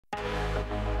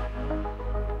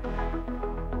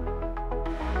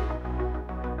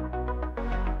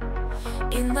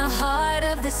In the heart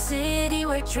of the city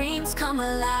where dreams come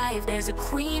alive, there's a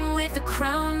queen with a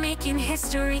crown making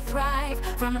history thrive.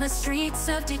 From the streets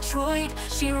of Detroit,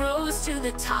 she rose to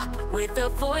the top. With a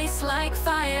voice like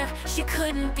fire, she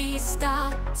couldn't be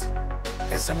stopped.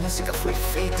 Essa música foi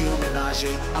feita em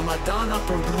homenagem a Madonna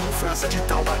por Bruno França de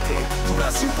Taubaté, do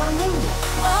Brasil para o mundo.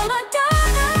 Oh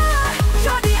Madonna,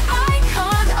 you're the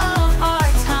icon of our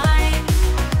time.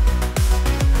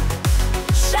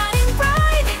 Shining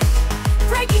bright,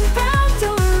 breaking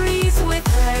boundaries with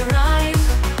her rhyme.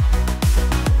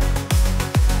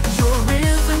 Your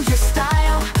rhythm, your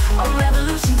style, a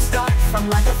revolution start. From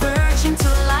like a virgin to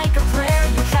like a prayer,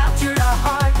 you captured our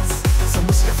hearts. Essa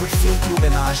música foi feita em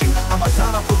homenagem a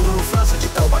Madonna por Bruno França de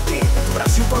Taubaté, do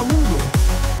Brasil para o mundo.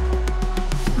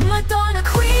 Madonna,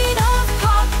 queen of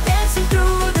pop, dancing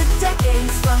through the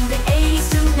decades. From the 80s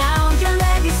to now, your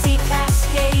legacy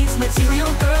cascades.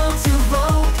 Material girl to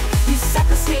Vogue, you set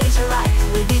the stage alight.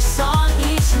 With each song,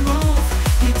 each move,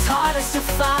 you taught us to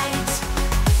fight.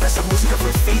 Essa música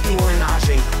foi feita em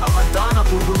homenagem a Madonna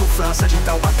por Bruno França de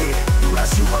Taubaté, do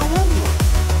Brasil para o mundo.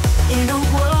 In a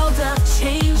world of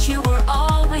change, you were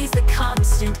always the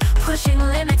constant, pushing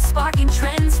limits, sparking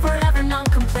trends, forever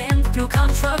non-compliant. Through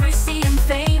controversy and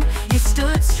fame, you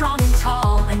stood strong and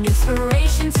tall, an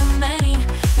inspiration to many.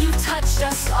 You touched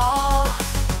us all.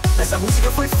 Essa música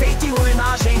foi feita em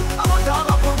homenagem a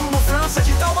Madonna por Bruno França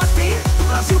de Taubaté, do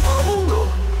Brasil para o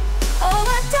mundo. Oh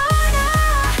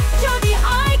Madonna, you're the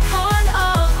icon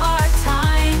of our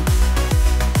time.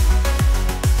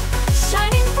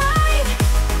 Shining bright,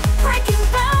 breaking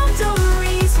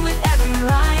boundaries with every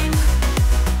rhyme.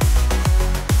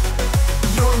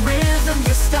 Your rhythm,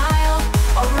 your style,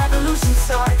 a revolution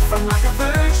start. From like a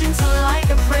virgin to like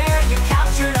a prayer, you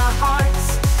captured our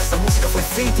hearts. Essa música foi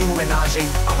feita em homenagem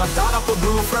a Madonna por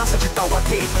Bruno França de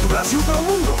Taubaté, do Brasil para o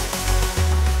mundo.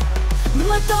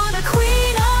 Madonna,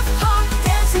 queen of pop,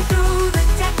 dancing through the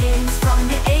decades. From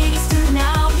the 80s to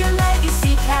now, your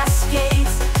legacy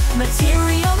cascades.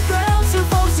 Material girl to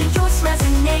Vogue, yours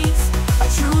resonates. A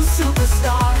true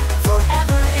superstar,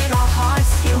 forever in our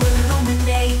hearts, you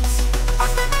illuminate.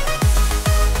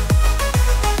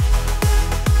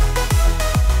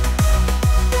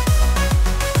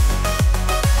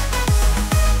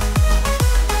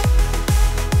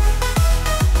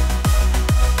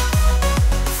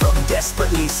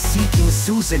 Desperately seeking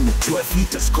Susan to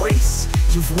Evita's grace,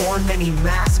 you've worn many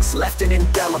masks, left an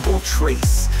indelible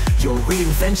trace. Your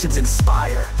reinventions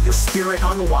inspire, your spirit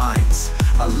unwinds,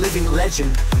 a living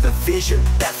legend with a vision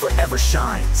that forever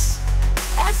shines.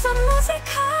 Essa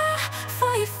música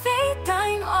foi feita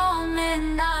em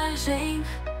homenagem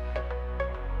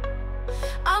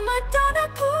a Madonna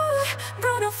por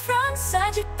Bruno França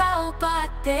de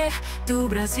Taubaté, do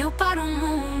Brasil para o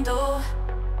mundo.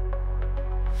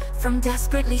 From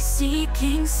desperately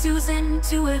seeking Susan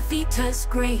to Evita's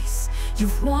grace,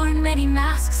 you've worn many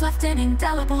masks, left an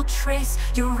indelible trace.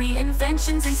 Your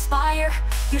reinventions inspire,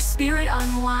 your spirit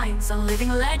unwinds, a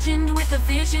living legend with a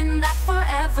vision that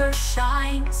forever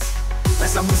shines.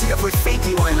 Essa música foi feita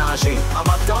em homenagem a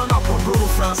Madonna por Bruno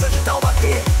França de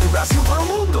Taubaté, do Brasil para o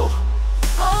mundo.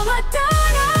 Oh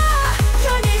Madonna,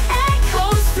 your name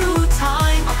echoes through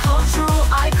time, a cultural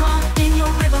icon. In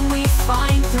your rhythm we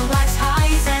find, through life's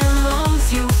highs and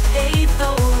lows, you paved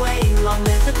the way. Long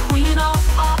live the queen of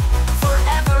pop,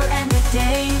 forever and a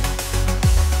day.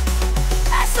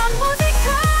 Essa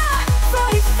música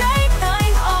foi feita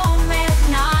em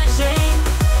homenagem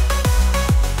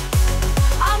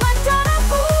a Madonna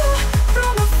por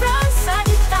Bruno França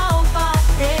de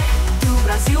Taubaté, do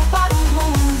Brasil para o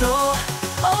mundo.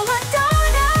 Oh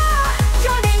Madonna,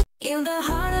 your name. In the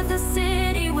heart of the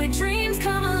city where dreams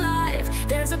come alive,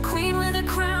 there's a queen with a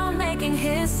crown making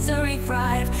history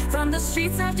thrive. From the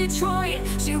streets of Detroit,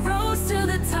 she rose to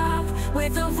the top.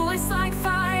 With a voice like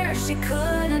fire, she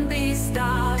couldn't be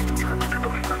stopped. Oh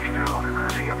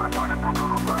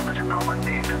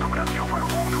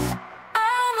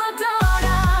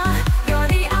Madonna, you're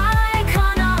the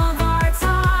icon of our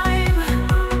time.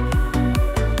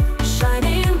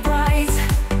 Shining bright,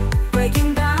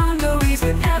 breaking boundaries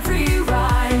with every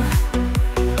rhyme.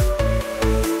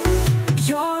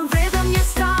 Your rhythm, your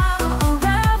style, a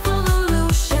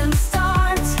revolution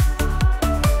start.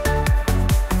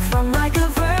 From like a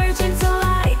virgin to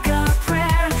like a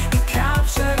prayer, you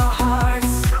captured our hearts.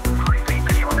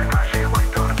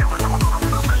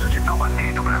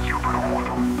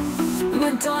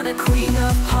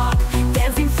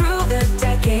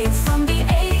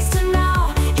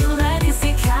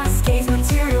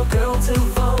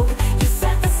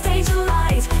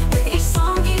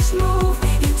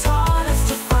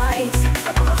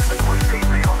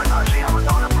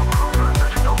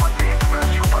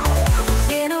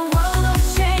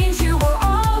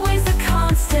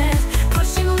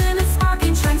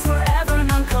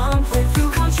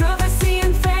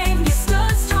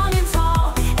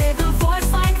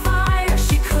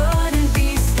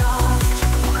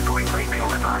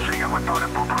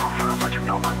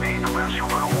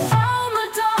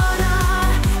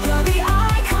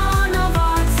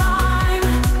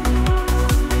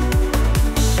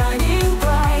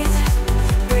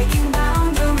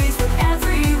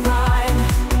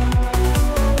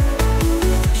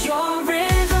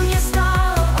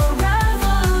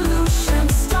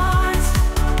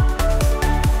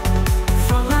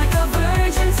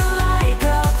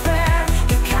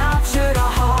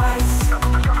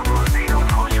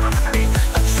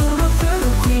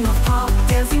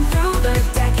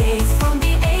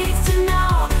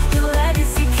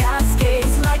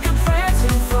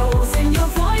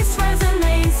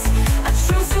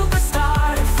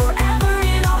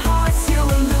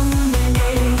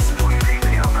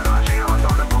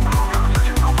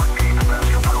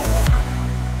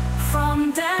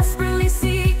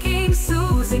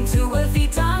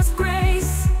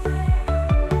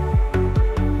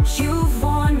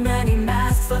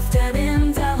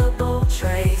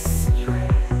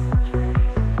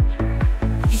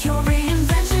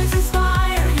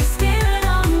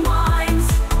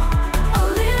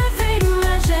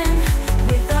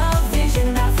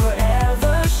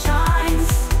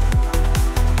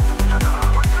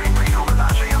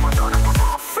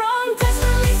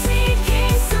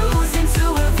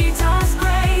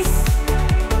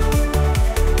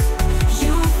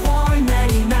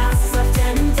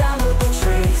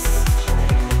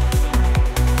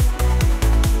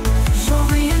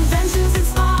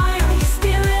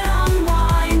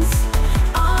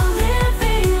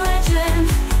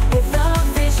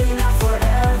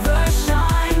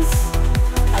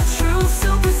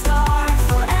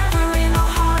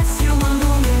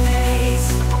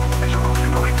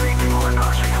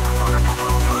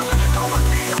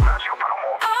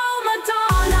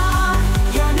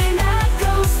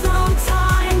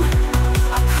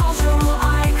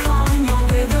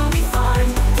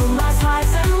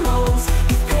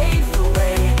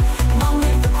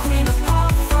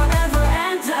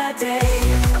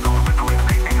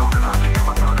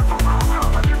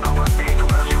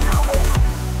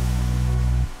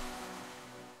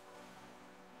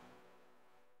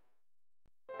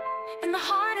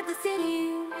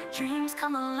 dreams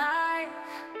come alive.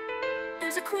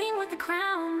 There's a queen with a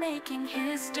crown making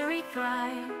history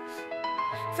thrive.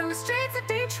 From the streets of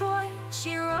Detroit,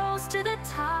 she rose to the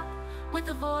top with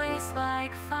a voice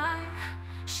like fire.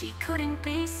 She couldn't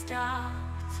be stopped.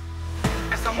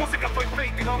 Essa música foi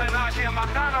feita em homenagem a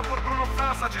Madonna por Bruno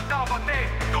França de Taubaté,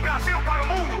 do Brasil para o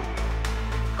mundo.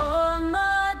 Oh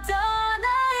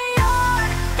Madonna, you're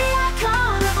the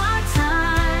icon of our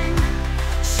time,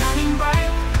 shining bright,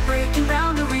 breaking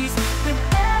boundaries with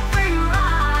every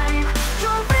rhyme.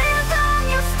 Your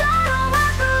rhythm, you start a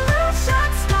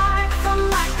revolution, start from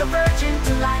like a virgin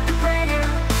to like a prayer.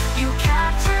 You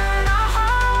captured our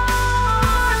hearts.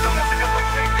 Essa música foi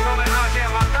feita em homenagem a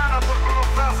Madonna por Bruno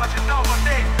França de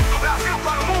Taubaté, do Brasil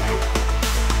para o mundo.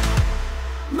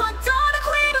 Madonna,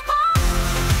 queen of pop,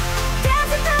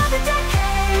 dancing through the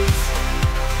decades.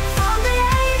 From the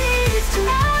 80s to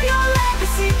now, your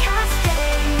legacy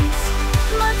cascades.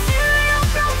 Material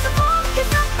built to focus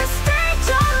up the stage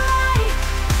alight.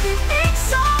 In each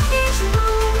song, each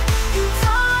move, you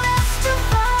taught us to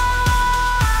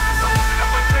fly. Essa música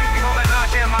foi feita em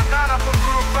homenagem a Madonna por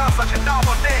Bruno França de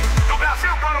Taubaté, do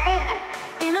Brasil para o mundo.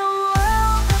 In a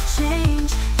world of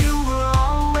change, you were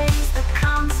always the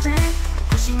constant,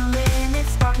 pushing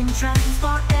limits, sparking trends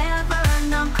forever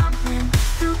non-commitment.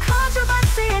 Through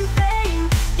controversy and fame,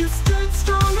 you stood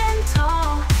strong and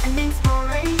tall, an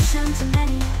inspiration to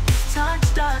many,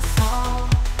 touched us all.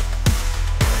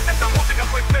 Essa música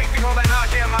foi feita em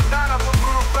homenagem a Madonna por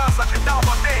Bruno França de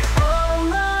Taubaté. Oh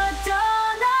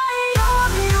Madonna, you're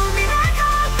the only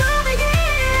icon through the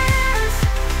years.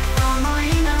 From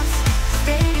arenas,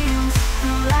 stadiums,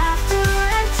 through laughter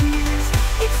and tears.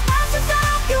 It's passion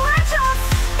that you are just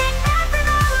in every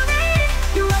melody.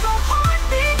 You have a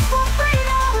heartbeat for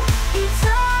freedom,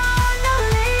 eternally.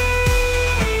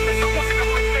 Essa música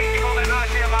foi feita em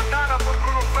homenagem a Madonna por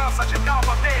Bruno França de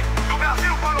Taubaté, do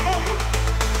Brasil para o mundo.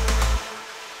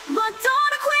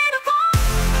 Madonna, queen of pop,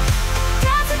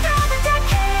 dancing through the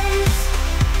decades.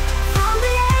 From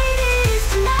the 80s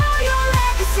to now, your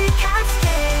legacy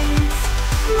cascades.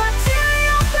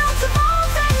 Material built to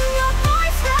mold and your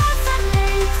voice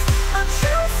resonates. A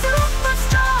true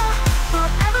superstar,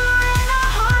 forever in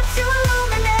our hearts you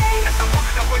illuminate. Essa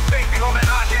música foi feita em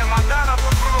homenagem a Madonna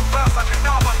por Bruno França de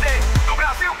Taubaté, do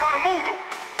Brasil para o mundo.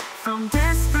 From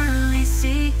desperately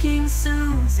seeking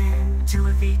Susan to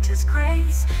Evita's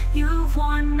grace, you've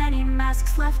worn many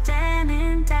masks, left an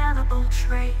indelible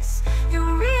trace. Your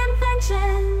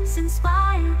reinventions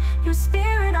inspire, your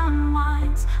spirit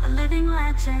unwinds, a living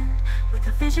legend with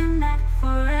a vision that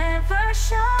forever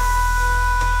shines.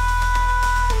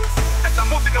 Essa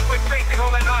música foi feita em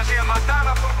homenagem a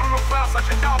Madonna por Bruno França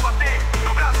de Taubaté,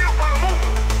 do Brasil para o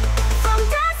mundo. From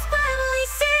desperately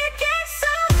seeking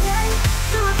Susan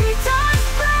to Evita's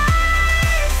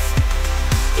grace,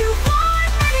 you've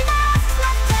worn many masks,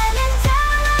 left an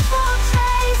indelible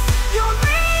trace. Your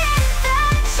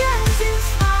reinventions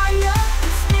inspire,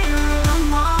 the spirit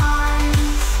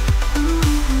unwinds.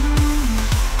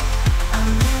 A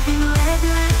living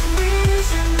legend,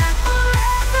 vision that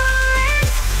forever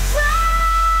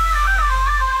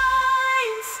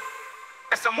shines.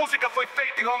 Essa música foi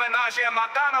feita em homenagem a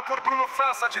Madonna por Bruno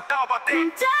França de Taubaté.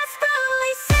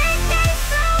 Desperately seeking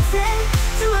Susan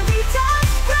to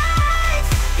Evita's grace.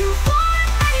 You've worn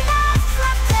many masks,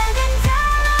 left an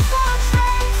indelible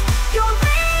trace. Your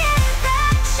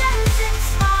reinventions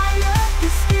inspire,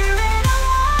 your spirit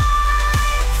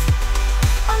aligns.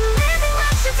 A living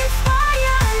legend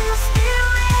inspire, your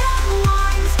spirit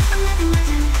unwinds. A living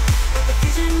legend with a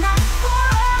vision that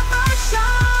forever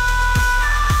shines.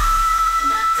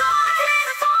 Madonna, queen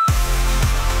of pop,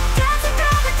 dancing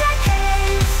through the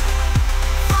decades.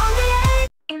 From the 80s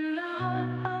in love,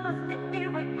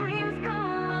 where dreams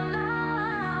come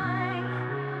alive.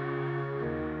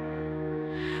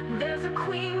 There's a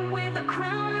queen with a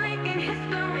crown making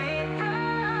history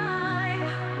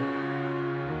thrive.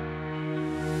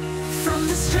 From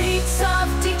the streets of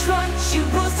Detroit, she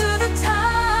rose to the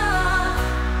top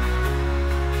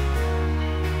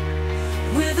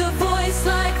with a voice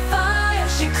like fire.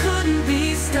 She couldn't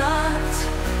be stopped.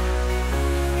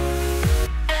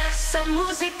 Essa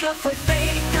música foi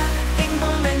feita